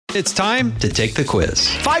It's time to take the quiz.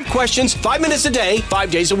 5 questions, 5 minutes a day,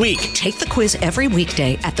 5 days a week. Take the quiz every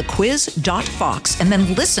weekday at thequiz.fox and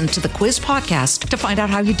then listen to the quiz podcast to find out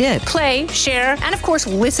how you did. Play, share, and of course,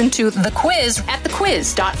 listen to The Quiz at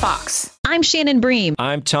thequiz.fox. I'm Shannon Bream.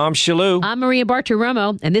 I'm Tom Shalhoub. I'm Maria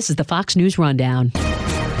Bartiromo, and this is the Fox News Rundown.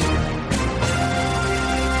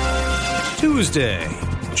 Tuesday,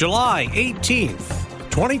 July 18th,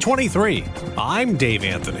 2023. I'm Dave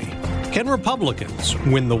Anthony. Can Republicans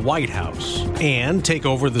win the White House and take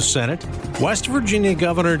over the Senate? West Virginia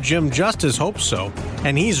Governor Jim Justice hopes so,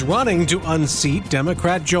 and he's running to unseat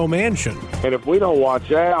Democrat Joe Manchin. And if we don't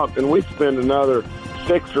watch out and we spend another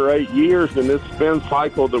 6 or 8 years in this spin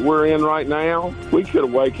cycle that we're in right now, we could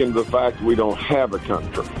awaken to the fact that we don't have a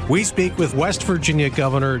country. We speak with West Virginia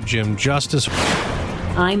Governor Jim Justice.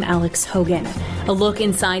 I'm Alex Hogan. A look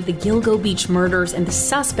inside the Gilgo Beach murders and the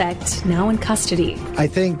suspect now in custody. I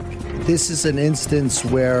think this is an instance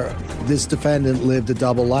where this defendant lived a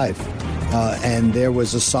double life. And there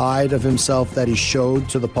was a side of himself that he showed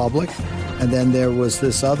to the public. And then there was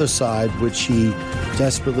this other side which he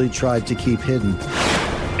desperately tried to keep hidden.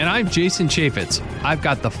 And I'm Jason Chaffetz. I've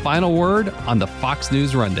got the final word on the Fox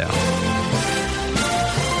News Rundown.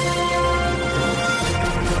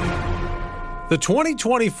 The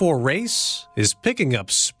 2024 race is picking up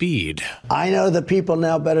speed. I know the people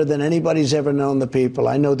now better than anybody's ever known the people.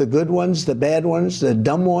 I know the good ones, the bad ones, the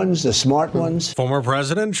dumb ones, the smart ones. Former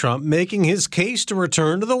President Trump making his case to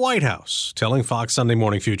return to the White House, telling Fox Sunday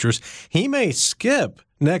Morning Futures he may skip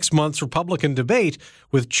next month's Republican debate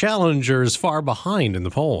with challengers far behind in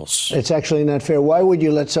the polls. It's actually not fair. Why would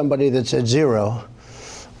you let somebody that's at 0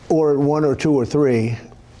 or at 1 or 2 or 3,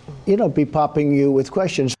 be popping you with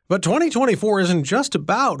questions? But 2024 isn't just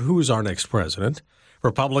about who's our next president.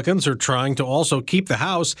 Republicans are trying to also keep the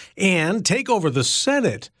House and take over the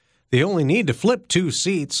Senate. They only need to flip 2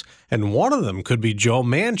 seats, and one of them could be Joe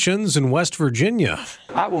Manchin's in West Virginia.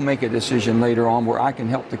 I will make a decision later on where I can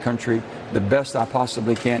help the country the best I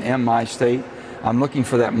possibly can in my state. I'm looking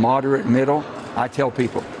for that moderate middle. I tell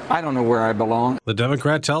people, I don't know where I belong. The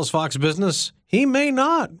Democrat tells Fox Business he may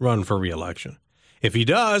not run for re-election. If he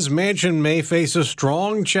does, Manchin may face a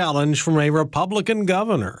strong challenge from a Republican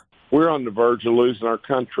governor. We're on the verge of losing our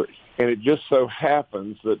country, and it just so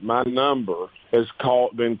happens that my number has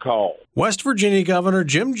been called. West Virginia Governor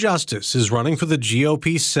Jim Justice is running for the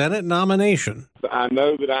GOP Senate nomination. I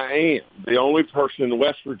know that I am the only person in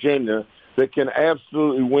West Virginia that can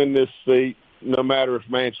absolutely win this seat, no matter if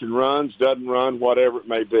Manchin runs, doesn't run, whatever it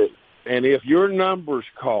may be. And if your number's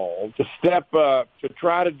called to step up to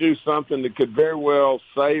try to do something that could very well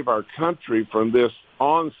save our country from this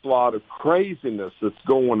onslaught of craziness that's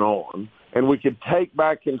going on, and we could take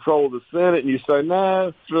back control of the Senate, and you say, no,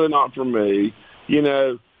 it's really not for me,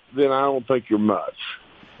 then I don't think you're much.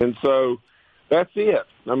 And so that's it.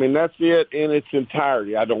 I mean, that's it in its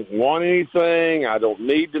entirety. I don't want anything. I don't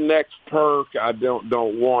need the next perk. I don't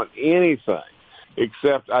want anything.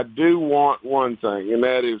 Except I do want one thing, and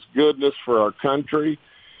that is goodness for our country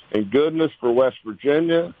and goodness for West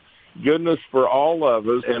Virginia, goodness for all of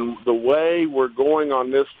us. And the way we're going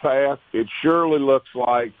on this path, it surely looks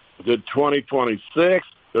like the 2026,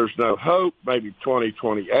 there's no hope, maybe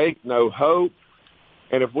 2028, no hope.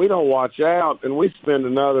 And if we don't watch out and we spend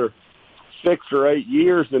another 6 or 8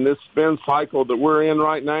 years in this spin cycle that we're in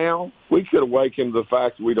right now, we could awaken to the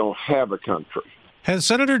fact that we don't have a country. Has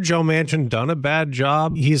Senator Joe Manchin done a bad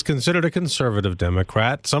job? He's considered a conservative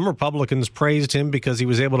Democrat. Some Republicans praised him because he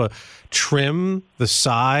was able to trim the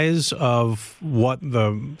size of what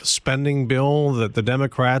the spending bill that the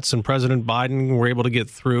Democrats and President Biden were able to get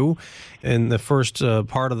through in the first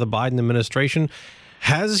part of the Biden administration.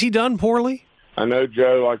 Has he done poorly? I know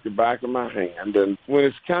Joe like the back of my hand. And when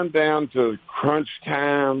it's come down to crunch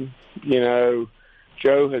time,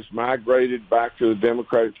 Joe has migrated back to the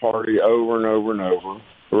Democratic Party over and over and over.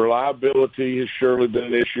 Reliability has surely been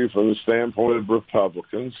an issue from the standpoint of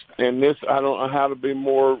Republicans. And this, I don't know how to be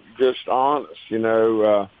more just honest.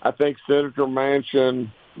 I think Senator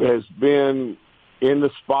Manchin has been in the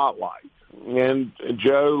spotlight, and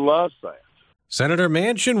Joe loves that. Senator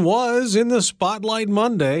Manchin was in the spotlight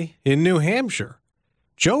Monday in New Hampshire.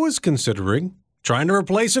 Joe is considering trying to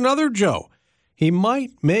replace another Joe. He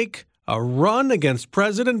might make a run against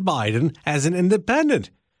President Biden as an independent.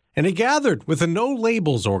 And he gathered with a No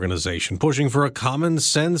Labels organization pushing for a common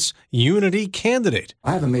sense unity candidate.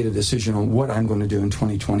 I haven't made a decision on what I'm going to do in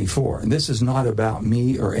 2024. And this is not about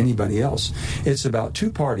me or anybody else. It's about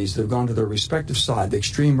 2 parties that have gone to their respective side, the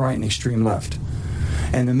extreme right and extreme left.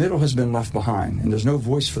 And the middle has been left behind, and there's no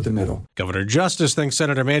voice for the middle. Governor Justice thinks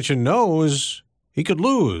Senator Manchin knows he could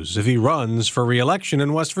lose if he runs for re-election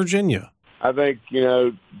in West Virginia. I think,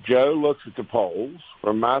 Joe looks at the polls.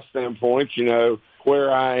 From my standpoint,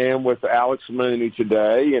 where I am with Alex Mooney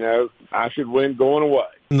today, I should win going away.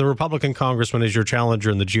 And the Republican congressman is your challenger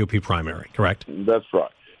in the GOP primary, correct? That's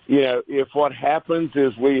right. If what happens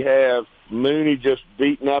is we have Mooney just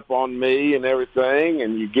beating up on me and everything,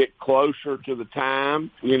 and you get closer to the time,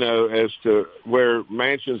 as to where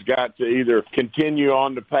Manchin's got to either continue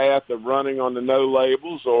on the path of running on the no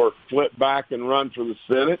labels or flip back and run for the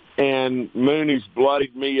Senate, and Mooney's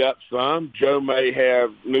bloodied me up some, Joe may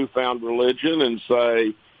have newfound religion and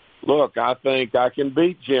say, look, I think I can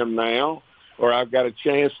beat Jim now, or I've got a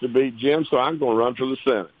chance to beat Jim, so I'm going to run for the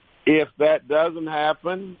Senate. If that doesn't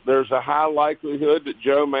happen, there's a high likelihood that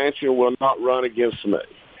Joe Manchin will not run against me.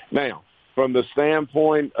 Now, from the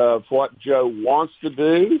standpoint of what Joe wants to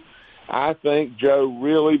do, I think Joe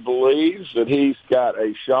really believes that he's got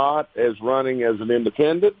a shot as running as an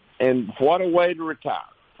independent, and what a way to retire.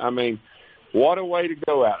 I mean, what a way to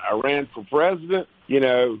go out. I ran for president.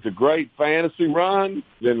 It's a great fantasy run.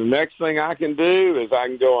 Then the next thing I can do is I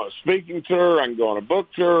can go on a speaking tour, I can go on a book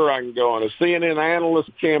tour, I can go on a CNN analyst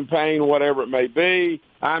campaign, whatever it may be.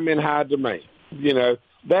 I'm in high demand.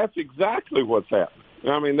 That's exactly what's happening.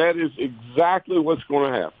 I mean, that is exactly what's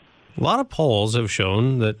going to happen. A lot of polls have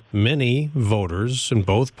shown that many voters in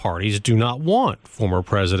both parties do not want former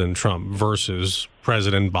President Trump versus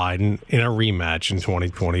President Biden in a rematch in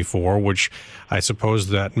 2024, which I suppose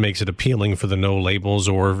that makes it appealing for the no labels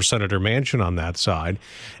or for Senator Manchin on that side.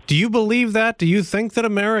 Do you believe that? Do you think that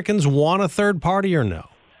Americans want a third party or no?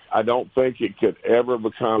 I don't think it could ever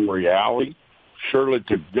become reality. Surely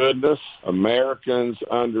to goodness, Americans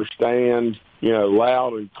understand,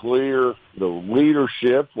 loud and clear the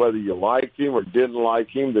leadership, whether you liked him or didn't like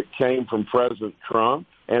him, that came from President Trump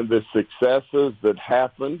and the successes that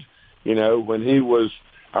happened, when he was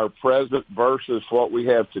our president versus what we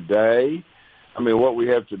have today. I mean, what we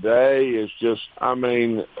have today is just,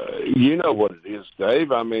 you know what it is,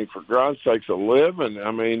 Dave. I mean, for God's sakes, a living.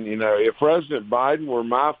 I mean, if President Biden were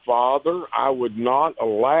my father, I would not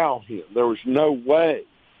allow him. There was no way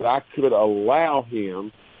that I could allow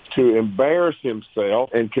him to embarrass himself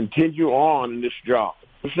and continue on in this job.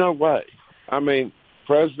 There's no way. I mean,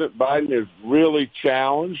 President Biden is really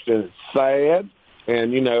challenged, and it's sad.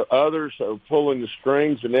 And, others are pulling the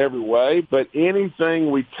strings in every way. But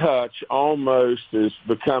anything we touch almost is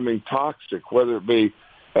becoming toxic, whether it be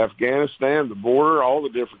Afghanistan, the border, all the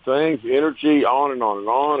different things, energy, on and on and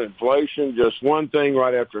on, inflation, just one thing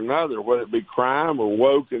right after another, whether it be crime or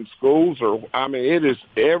woke in schools. It is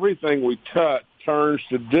everything we touch turns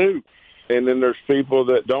to do. And then there's people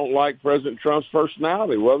that don't like President Trump's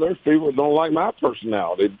personality. Well, there's people that don't like my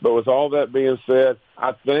personality. But with all that being said,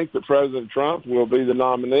 I think that President Trump will be the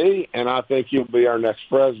nominee, and I think he'll be our next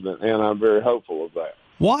president, and I'm very hopeful of that.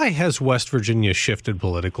 Why has West Virginia shifted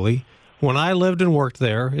politically? When I lived and worked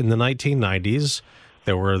there in the 1990s,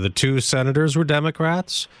 there were the two senators were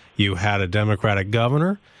Democrats. You had a Democratic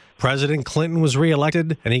governor. President Clinton was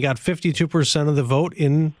reelected, and he got 52% of the vote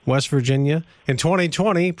in West Virginia. In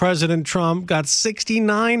 2020, President Trump got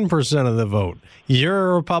 69% of the vote.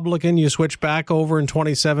 You're a Republican. You switch back over in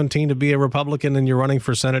 2017 to be a Republican, and you're running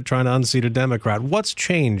for Senate trying to unseat a Democrat. What's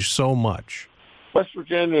changed so much? West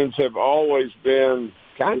Virginians have always been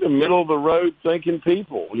kind of middle-of-the-road thinking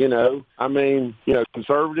people,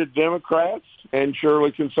 conservative Democrats and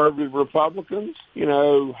surely conservative Republicans,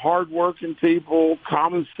 hardworking people,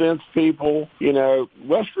 common sense people.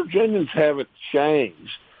 West Virginians haven't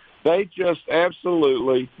changed. They just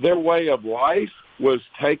absolutely, their way of life was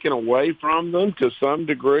taken away from them to some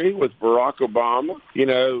degree with Barack Obama.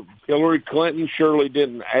 Hillary Clinton surely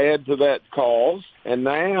didn't add to that cause. And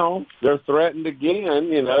now they're threatened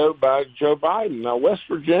again, by Joe Biden. Now, West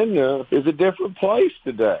Virginia is a different place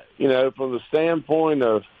today. From the standpoint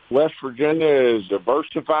of West Virginia is a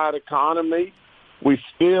diversified economy. We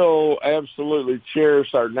still absolutely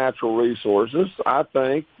cherish our natural resources. I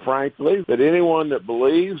think, frankly, that anyone that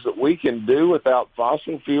believes that we can do without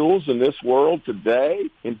fossil fuels in this world today,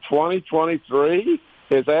 in 2023,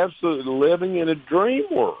 is absolutely living in a dream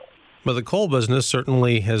world. Well, the coal business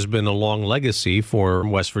certainly has been a long legacy for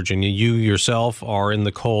West Virginia. You yourself are in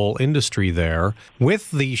the coal industry there.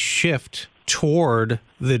 With the shift toward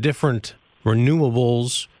the different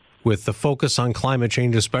renewables, with the focus on climate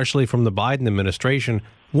change, especially from the Biden administration,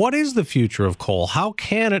 what is the future of coal? How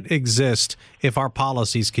can it exist if our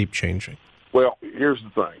policies keep changing? Well, here's the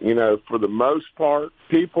thing. For the most part,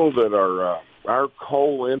 people that are Our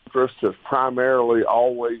coal interests have primarily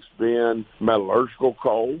always been metallurgical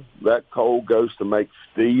coal. That coal goes to make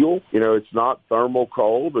steel. It's not thermal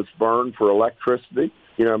coal that's burned for electricity.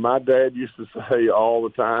 My dad used to say all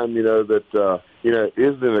the time, that,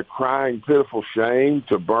 isn't it a crying, pitiful shame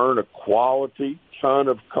to burn a quality ton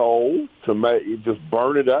of coal just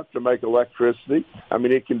burn it up to make electricity? I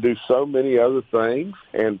mean, it can do so many other things,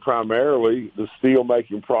 and primarily the steel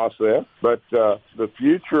making process. But the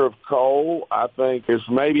future of coal, I think, is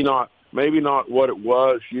maybe not what it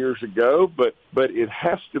was years ago, but it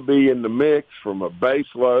has to be in the mix from a base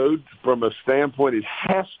load. From a standpoint, it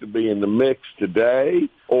has to be in the mix today,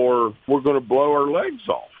 or we're going to blow our legs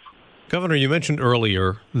off. Governor, you mentioned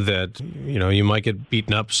earlier that, you might get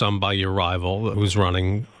beaten up some by your rival who's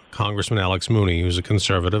running, Congressman Alex Mooney, who's a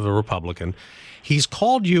conservative, a Republican. He's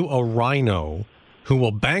called you a rhino who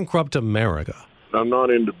will bankrupt America. I'm not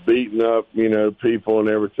into beating up, people and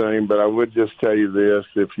everything, but I would just tell you this.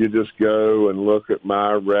 If you just go and look at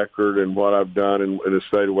my record and what I've done in the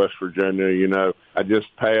state of West Virginia, I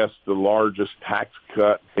just passed the largest tax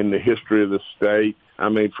cut in the history of the state. I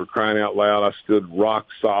mean, for crying out loud, I stood rock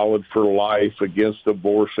solid for life against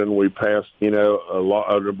abortion. We passed, an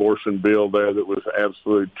abortion bill there that was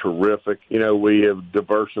absolutely terrific. We have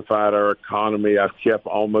diversified our economy. I've kept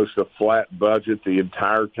almost a flat budget the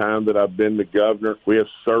entire time that I've been the governor. We have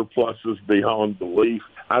surpluses beyond belief.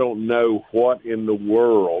 I don't know what in the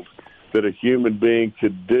world that a human being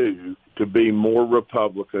could do to be more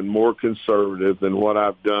Republican, more conservative than what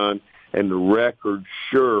I've done. And the record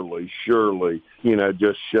surely,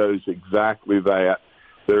 just shows exactly that.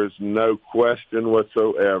 There's no question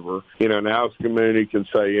whatsoever. And Alex Mooney can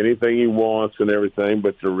say anything he wants and everything,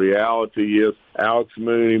 but the reality is Alex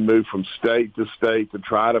Mooney moved from state to state to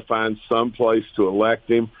try to find some place to elect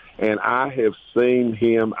him. And I have seen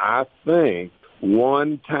him, I think,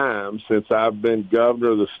 one time since I've been governor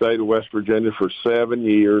of the state of West Virginia for 7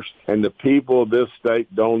 years, and the people of this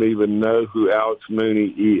state don't even know who Alex Mooney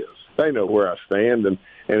is. They know where I stand, and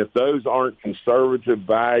if those aren't conservative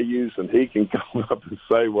values and he can come up and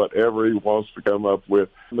say whatever he wants to come up with,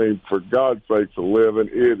 I mean, for God's sake to live, and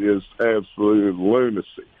it is absolute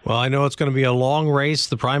lunacy. Well, I know it's going to be a long race.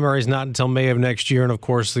 The primary's not until May of next year, and of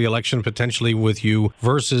course the election potentially with you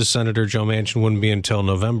versus Senator Joe Manchin wouldn't be until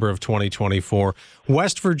November of 2024.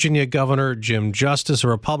 West Virginia Governor Jim Justice, a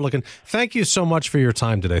Republican, thank you so much for your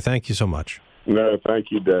time today. Thank you so much. No,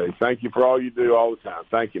 thank you, Dave. Thank you for all you do all the time.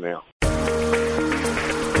 Thank you now.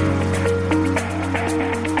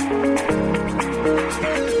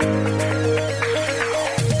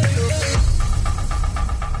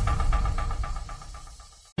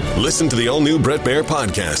 Listen to the all-new Bret Baier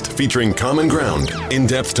podcast featuring Common Ground,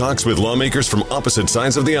 in-depth talks with lawmakers from opposite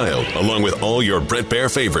sides of the aisle, along with all your Bret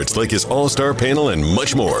Baier favorites like his all-star panel and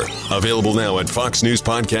much more. Available now at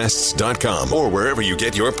foxnewspodcasts.com or wherever you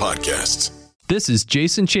get your podcasts. This is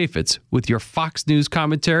Jason Chaffetz with your Fox News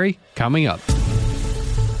commentary coming up.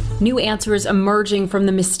 New answers emerging from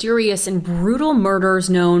the mysterious and brutal murders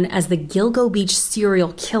known as the Gilgo Beach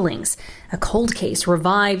serial killings. A cold case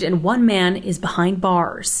revived and one man is behind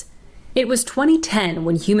bars. It was 2010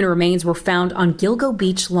 when human remains were found on Gilgo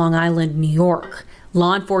Beach, Long Island, New York.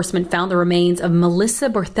 Law enforcement found the remains of Melissa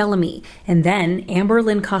Barthelemy and then Amber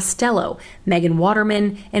Lynn Costello, Megan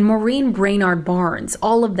Waterman, and Maureen Brainard Barnes,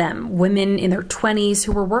 all of them women in their 20s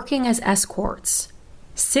who were working as escorts.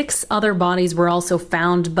 6 other bodies were also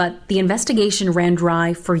found, but the investigation ran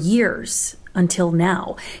dry for years, until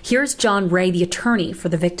now. Here's John Ray, the attorney for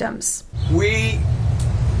the victims. We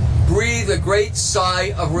breathe a great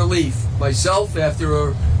sigh of relief. Myself,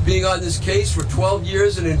 after being on this case for 12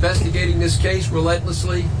 years and investigating this case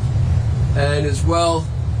relentlessly, and as well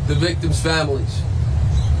the victims' families.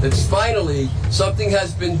 It's finally something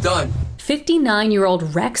has been done.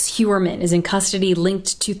 59-year-old Rex Hewerman is in custody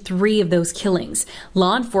linked to 3 of those killings.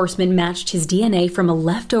 Law enforcement matched his DNA from a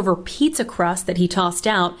leftover pizza crust that he tossed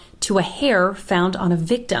out to a hair found on a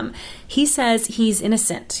victim. He says he's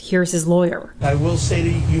innocent. Here's his lawyer. I will say to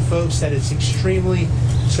you folks that it's extremely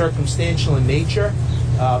circumstantial in nature.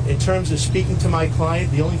 In terms of speaking to my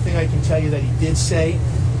client, the only thing I can tell you that he did say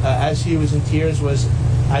as he was in tears was,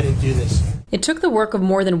 "I didn't do this." It took the work of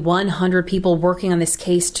more than 100 people working on this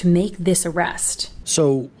case to make this arrest.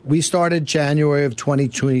 So we started January of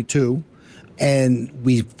 2022, and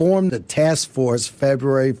we formed a task force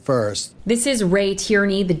February 1st. This is Ray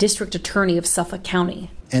Tierney, the district attorney of Suffolk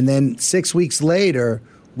County. And then 6 weeks later,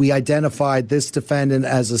 we identified this defendant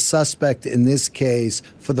as a suspect in this case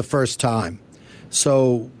for the first time.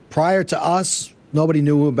 So prior to us, nobody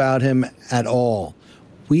knew about him at all.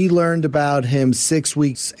 We learned about him 6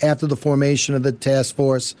 weeks after the formation of the task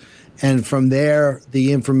force, and from there,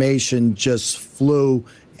 the information just flew,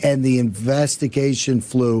 and the investigation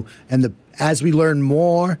flew. And as we learned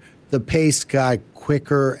more, the pace got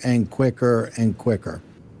quicker and quicker and quicker.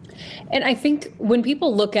 And I think when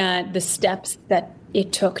people look at the steps that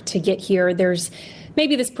it took to get here, there's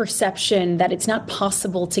maybe this perception that it's not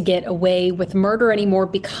possible to get away with murder anymore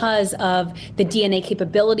because of the DNA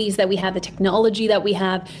capabilities that we have, the technology that we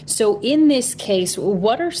have. So in this case,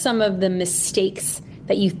 what are some of the mistakes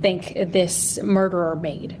that you think this murderer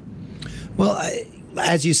made? Well,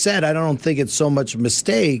 as you said, I don't think it's so much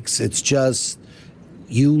mistakes. It's just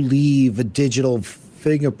you leave a digital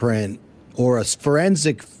fingerprint or a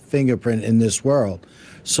forensic fingerprint in this world.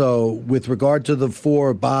 So with regard to the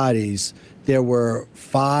 4 bodies, there were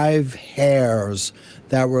 5 hairs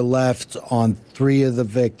that were left on 3 of the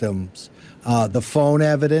victims. The phone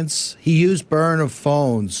evidence, he used burn of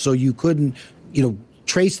phones, so you couldn't,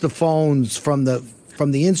 trace the phones from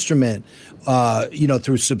the instrument,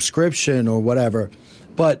 through subscription or whatever.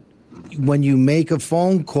 But when you make a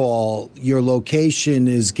phone call, your location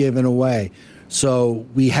is given away. So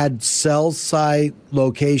we had cell site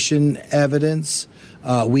location evidence.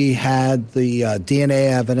 We had the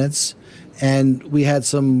DNA evidence, and we had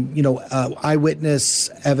some, eyewitness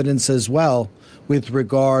evidence as well with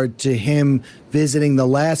regard to him visiting the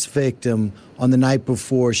last victim on the night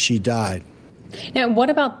before she died. Now, what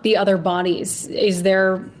about the other bodies? Is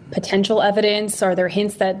there potential evidence? Are there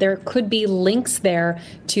hints that there could be links there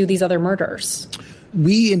to these other murders?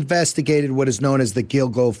 We investigated what is known as the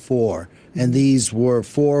Gilgo Four, and these were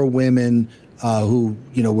 4 women who,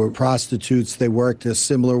 were prostitutes. They worked a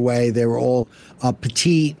similar way. They were all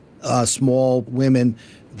petite, small women.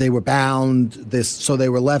 They were bound, so they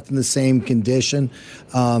were left in the same condition.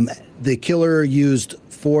 The killer used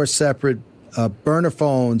 4 separate burner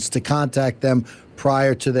phones to contact them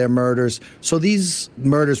prior to their murders. So these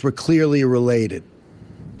murders were clearly related.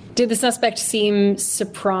 Did the suspect seem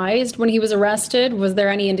surprised when he was arrested? Was there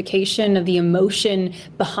any indication of the emotion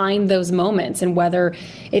behind those moments, and whether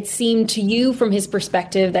it seemed to you from his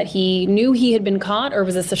perspective that he knew he had been caught, or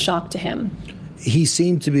was this a shock to him? He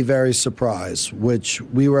seemed to be very surprised, which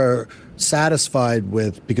we were satisfied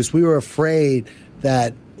with, because we were afraid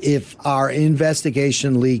that if our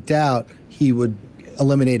investigation leaked out, he would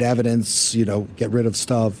eliminate evidence, get rid of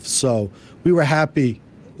stuff. So we were happy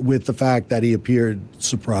with the fact that he appeared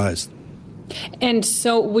surprised. And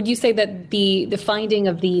so would you say that the finding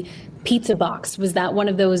of the pizza box, was that one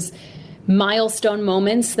of those milestone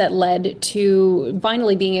moments that led to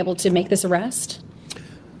finally being able to make this arrest?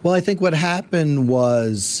 Well, I think what happened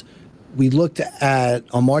was we looked at,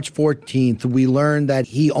 on March 14th, we learned that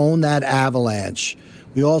he owned that Avalanche.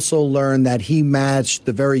 We also learned that he matched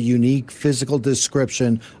the very unique physical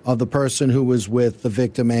description of the person who was with the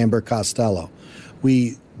victim, Amber Costello.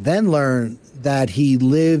 We then learned that he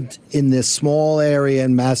lived in this small area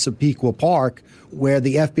in Massapequa Park where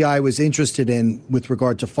the FBI was interested in with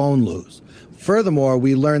regard to phone loops. Furthermore,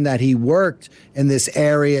 we learned that he worked in this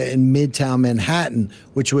area in Midtown Manhattan,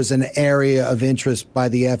 which was an area of interest by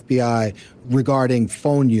the FBI regarding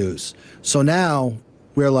phone use. So now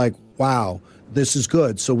we're like, wow, this is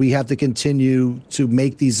good. So we have to continue to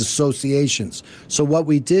make these associations. So what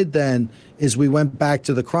we did then is we went back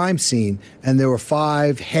to the crime scene, and there were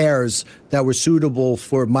 5 hairs that were suitable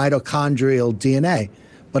for mitochondrial DNA.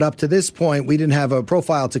 But up to this point, we didn't have a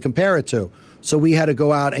profile to compare it to. So we had to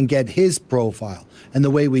go out and get his profile. And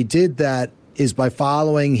the way we did that is by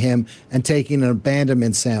following him and taking an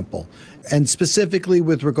abandonment sample. And specifically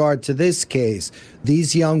with regard to this case,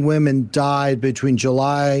 these young women died between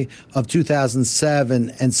July of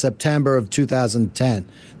 2007 and September of 2010.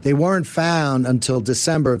 They weren't found until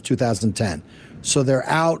December of 2010. So they're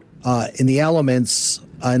out in the elements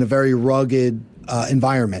in a very rugged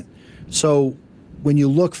environment. So when you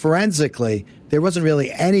look forensically, there wasn't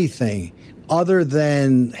really anything other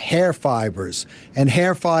than hair fibers. And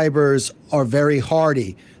hair fibers are very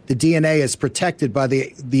hardy. The DNA is protected by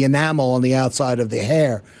the enamel on the outside of the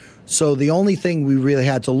hair. So the only thing we really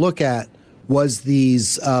had to look at was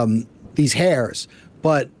these hairs.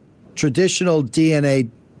 But traditional DNA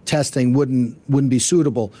testing wouldn't be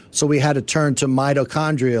suitable. So we had to turn to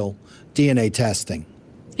mitochondrial DNA testing.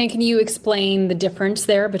 And can you explain the difference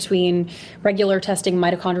there between regular testing,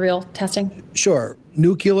 mitochondrial testing? Sure.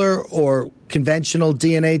 Nuclear or conventional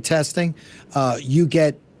DNA testing, you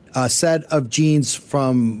get a set of genes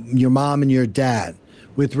from your mom and your dad.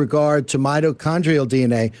 With regard to mitochondrial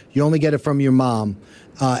DNA, you only get it from your mom,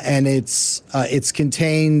 and it's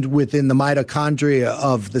contained within the mitochondria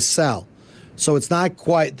of the cell. So it's not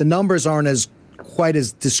quite, the numbers aren't as quite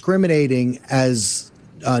as discriminating as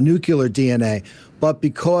nuclear DNA, but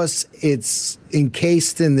because it's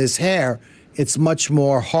encased in this hair, it's much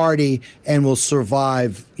more hardy and will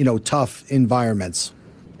survive, tough environments.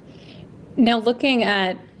 Now, looking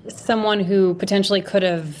at someone who potentially could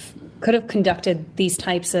have conducted these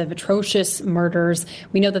types of atrocious murders,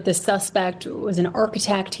 we know that this suspect was an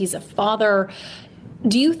architect, he's a father.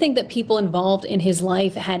 Do you think that people involved in his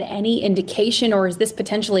life had any indication, or is this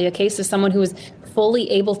potentially a case of someone who was fully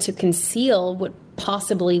able to conceal what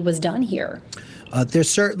possibly was done here? There's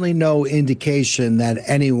certainly no indication that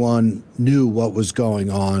anyone knew what was going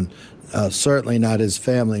on, certainly not his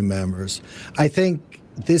family members. I think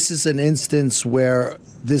this is an instance where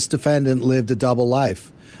this defendant lived a double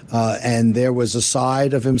life, and there was a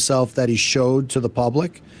side of himself that he showed to the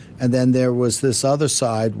public, and then there was this other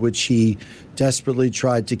side which he desperately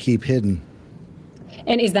tried to keep hidden.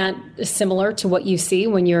 And is that similar to what you see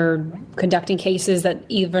when you're conducting cases that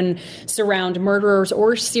even surround murderers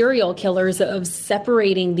or serial killers, of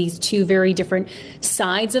separating these two very different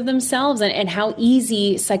sides of themselves? And how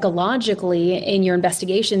easy psychologically in your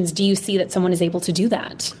investigations do you see that someone is able to do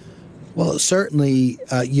that? Well, certainly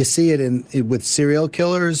you see it with serial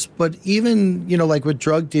killers, but even, like with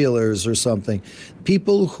drug dealers or something,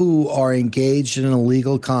 people who are engaged in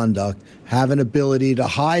illegal conduct have an ability to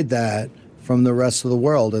hide that from the rest of the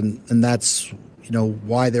world. And that's,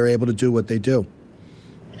 why they're able to do what they do.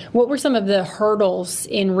 What were some of the hurdles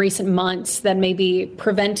in recent months that maybe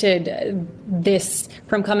prevented this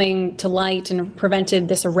from coming to light and prevented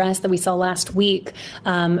this arrest that we saw last week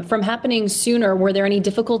from happening sooner? Were there any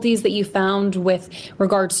difficulties that you found with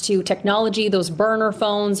regards to technology, those burner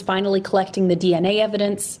phones, finally collecting the DNA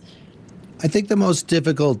evidence? I think the most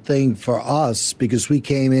difficult thing for us, because we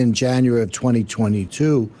came in January of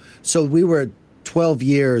 2022, so we were 12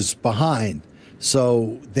 years behind.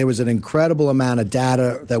 So there was an incredible amount of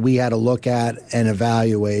data that we had to look at and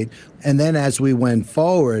evaluate. And then as we went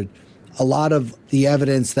forward, a lot of the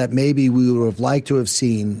evidence that maybe we would have liked to have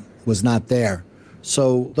seen was not there.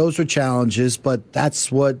 So those were challenges, but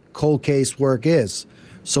that's what cold case work is.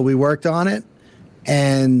 So we worked on it,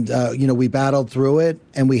 and we battled through it,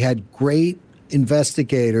 and we had great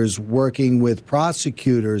investigators working with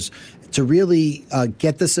prosecutors to really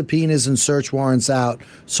get the subpoenas and search warrants out.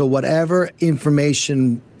 So whatever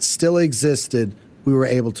information still existed, we were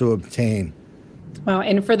able to obtain. Wow.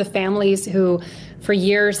 And for the families who for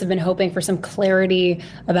years have been hoping for some clarity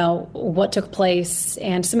about what took place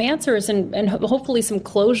and some answers and hopefully some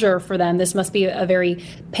closure for them, this must be a very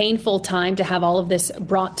painful time to have all of this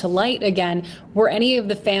brought to light again. Were any of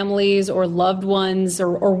the families or loved ones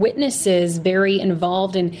or witnesses very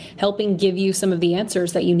involved in helping give you some of the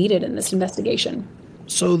answers that you needed in this investigation?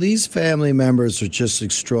 So these family members are just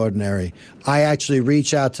extraordinary. I actually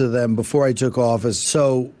reached out to them before I took office.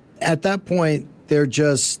 So at that point, they're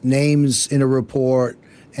just names in a report,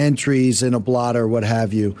 entries in a blotter, what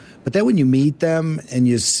have you. But then when you meet them and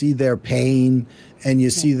you see their pain and you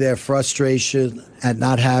see their frustration at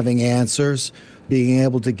not having answers, being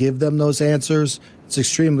able to give them those answers, it's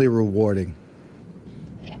extremely rewarding.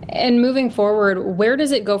 And moving forward, where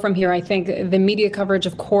does it go from here? I think the media coverage,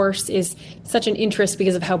 of course, is such an interest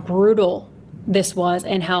because of how brutal this was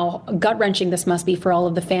and how gut-wrenching this must be for all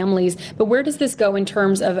of the families. But where does this go in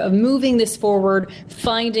terms of moving this forward,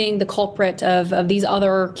 finding the culprit of these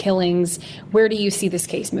other killings? Where do you see this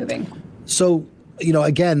case moving? So,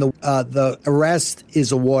 again, the arrest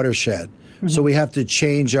is a watershed. Mm-hmm. So we have to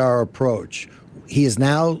change our approach. He is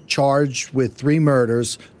now charged with 3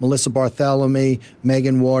 murders: Melissa Barthelemy,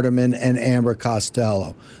 Megan Waterman, and Amber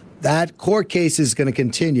Costello. That court case is going to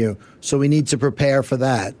continue, so we need to prepare for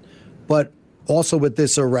that. But also with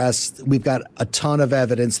this arrest, we've got a ton of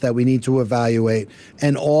evidence that we need to evaluate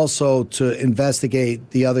and also to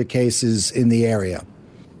investigate the other cases in the area.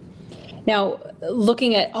 Now,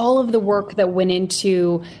 looking at all of the work that went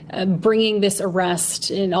into bringing this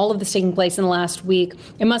arrest and all of this taking place in the last week,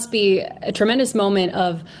 it must be a tremendous moment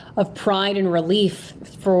of pride and relief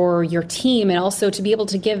for your team, and also to be able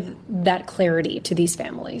to give that clarity to these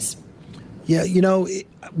families. Yeah,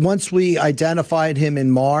 once we identified him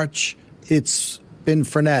in March, it's been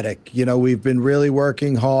frenetic. We've been really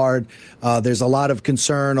working hard. There's a lot of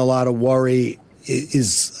concern, a lot of worry.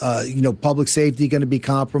 Is public safety going to be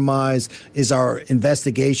compromised? Is our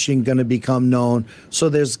investigation going to become known? So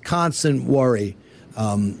there's constant worry.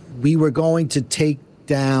 We were going to take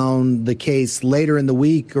down the case later in the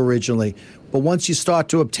week originally, but once you start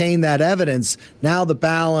to obtain that evidence, now the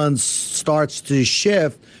balance starts to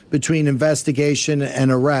shift between investigation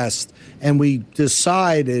and arrest. And we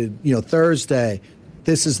decided, Thursday,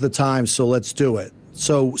 this is the time, so let's do it.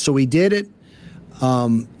 So we did it.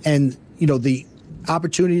 And, the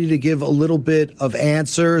opportunity to give a little bit of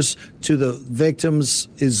answers to the victims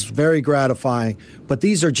is very gratifying. But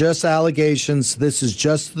these are just allegations. This is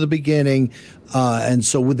just the beginning. And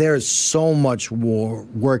so there is so much more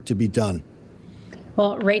work to be done.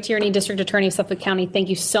 Well, Ray Tierney, District Attorney of Suffolk County, thank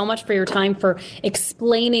you so much for your time, for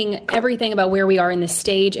explaining everything about where we are in this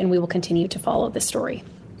stage, and we will continue to follow this story.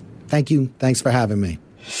 Thank you. Thanks for having me.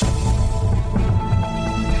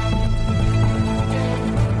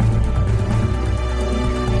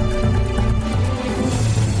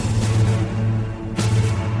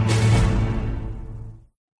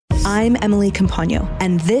 I'm Emily Campagno,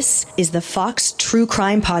 and this is the Fox True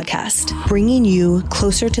Crime Podcast, bringing you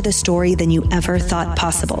closer to the story than you ever thought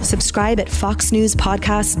possible. Subscribe at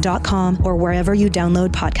foxnewspodcast.com or wherever you download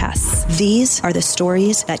podcasts. These are the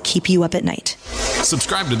stories that keep you up at night.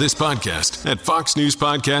 Subscribe to this podcast at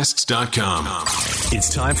foxnewspodcasts.com.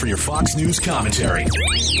 It's time for your Fox News commentary.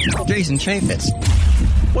 Jason Chaffetz.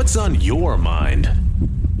 What's on your mind?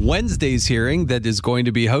 Wednesday's hearing, that is going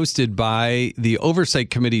to be hosted by the Oversight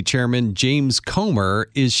Committee Chairman James Comer,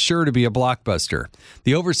 is sure to be a blockbuster.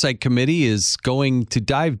 The Oversight Committee is going to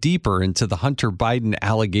dive deeper into the Hunter Biden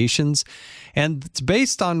allegations, and it's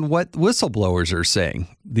based on what whistleblowers are saying.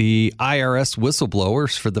 The IRS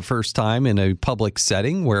whistleblowers, for the first time in a public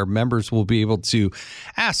setting where members will be able to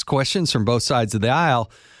ask questions from both sides of the aisle,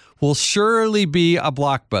 will surely be a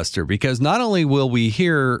blockbuster, because not only will we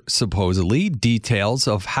hear supposedly details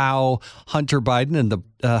of how Hunter Biden and the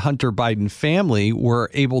Hunter Biden family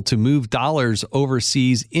were able to move dollars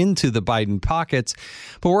overseas into the Biden pockets,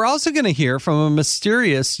 but we're also going to hear from a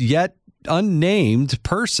mysterious yet unnamed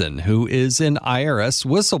person who is an IRS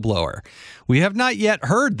whistleblower. We have not yet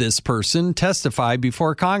heard this person testify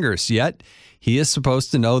before Congress yet. He is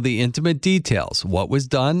supposed to know the intimate details. What was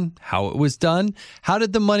done, how it was done, how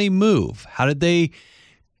did the money move? How did they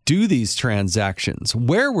do these transactions?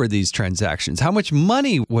 Where were these transactions? How much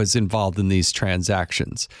money was involved in these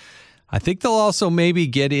transactions? I think they'll also maybe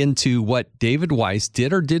get into what David Weiss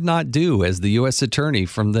did or did not do as the U.S. attorney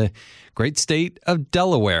from the great state of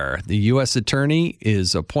Delaware. The U.S. attorney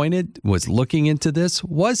is appointed, was looking into this.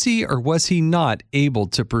 Was he or was he not able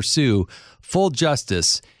to pursue full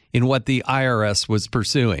justice in what the IRS was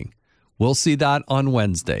pursuing? We'll see that on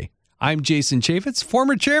Wednesday. I'm Jason Chaffetz,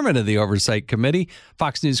 former chairman of the Oversight Committee,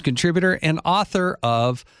 Fox News contributor, and author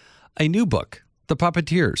of a new book, The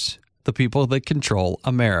Puppeteers, The People That Control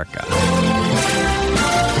America.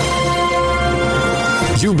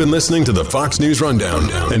 You've been listening to the Fox News Rundown.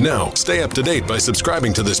 And now, stay up to date by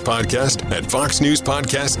subscribing to this podcast at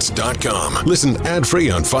foxnewspodcasts.com. Listen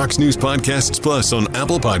ad-free on Fox News Podcasts Plus on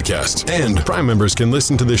Apple Podcasts. And Prime members can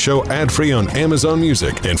listen to the show ad-free on Amazon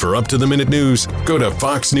Music. And for up-to-the-minute news, go to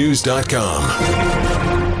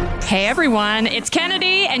foxnews.com. Hey everyone, it's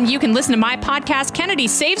Kennedy, and you can listen to my podcast, Kennedy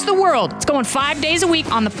Saves the World. It's going 5 days a week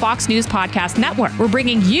on the Fox News Podcast Network. We're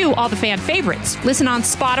bringing you all the fan favorites. Listen on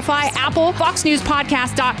Spotify, Apple,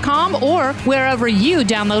 foxnewspodcast.com, or wherever you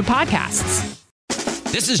download podcasts.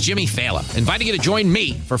 This is Jimmy Fallon, inviting you to join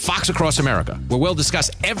me for Fox Across America, where we'll discuss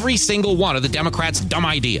every single one of the Democrats' dumb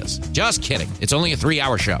ideas. Just kidding. It's only a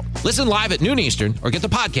 3-hour show. Listen live at noon Eastern or get the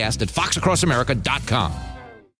podcast at foxacrossamerica.com.